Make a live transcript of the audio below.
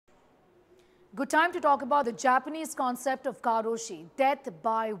Good time to talk about the Japanese concept of karoshi, death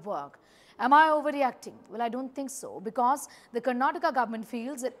by work. Am I overreacting? Well, I don't think so, because the Karnataka government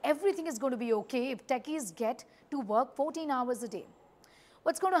feels that everything is going to be okay if techies get to work 14 hours a day.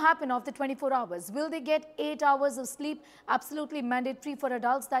 What's going to happen after 24 hours? Will they get 8 hours of sleep, absolutely mandatory for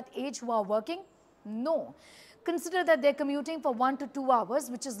adults that age who are working? No. Consider that they're commuting for 1 to 2 hours,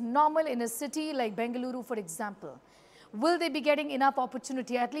 which is normal in a city like Bengaluru, for example. Will they be getting enough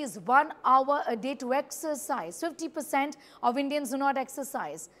opportunity, at least 1 hour a day to exercise? 50% of Indians do not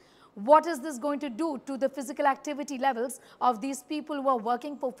exercise. What is this going to do to the physical activity levels of these people who are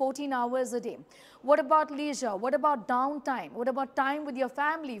working for 14 hours a day? What about leisure? What about downtime? What about time with your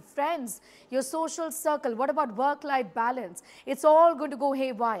family, friends, your social circle? What about work-life balance? It's all going to go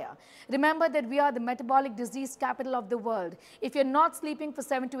haywire. Remember that we are the metabolic disease capital of the world. If you're not sleeping for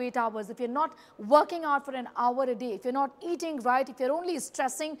 7 to 8 hours, if you're not working out for an hour a day, if you're not eating right, if you're only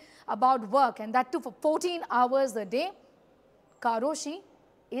stressing about work, and that too for 14 hours a day, karoshi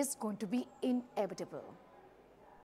is going to be inevitable.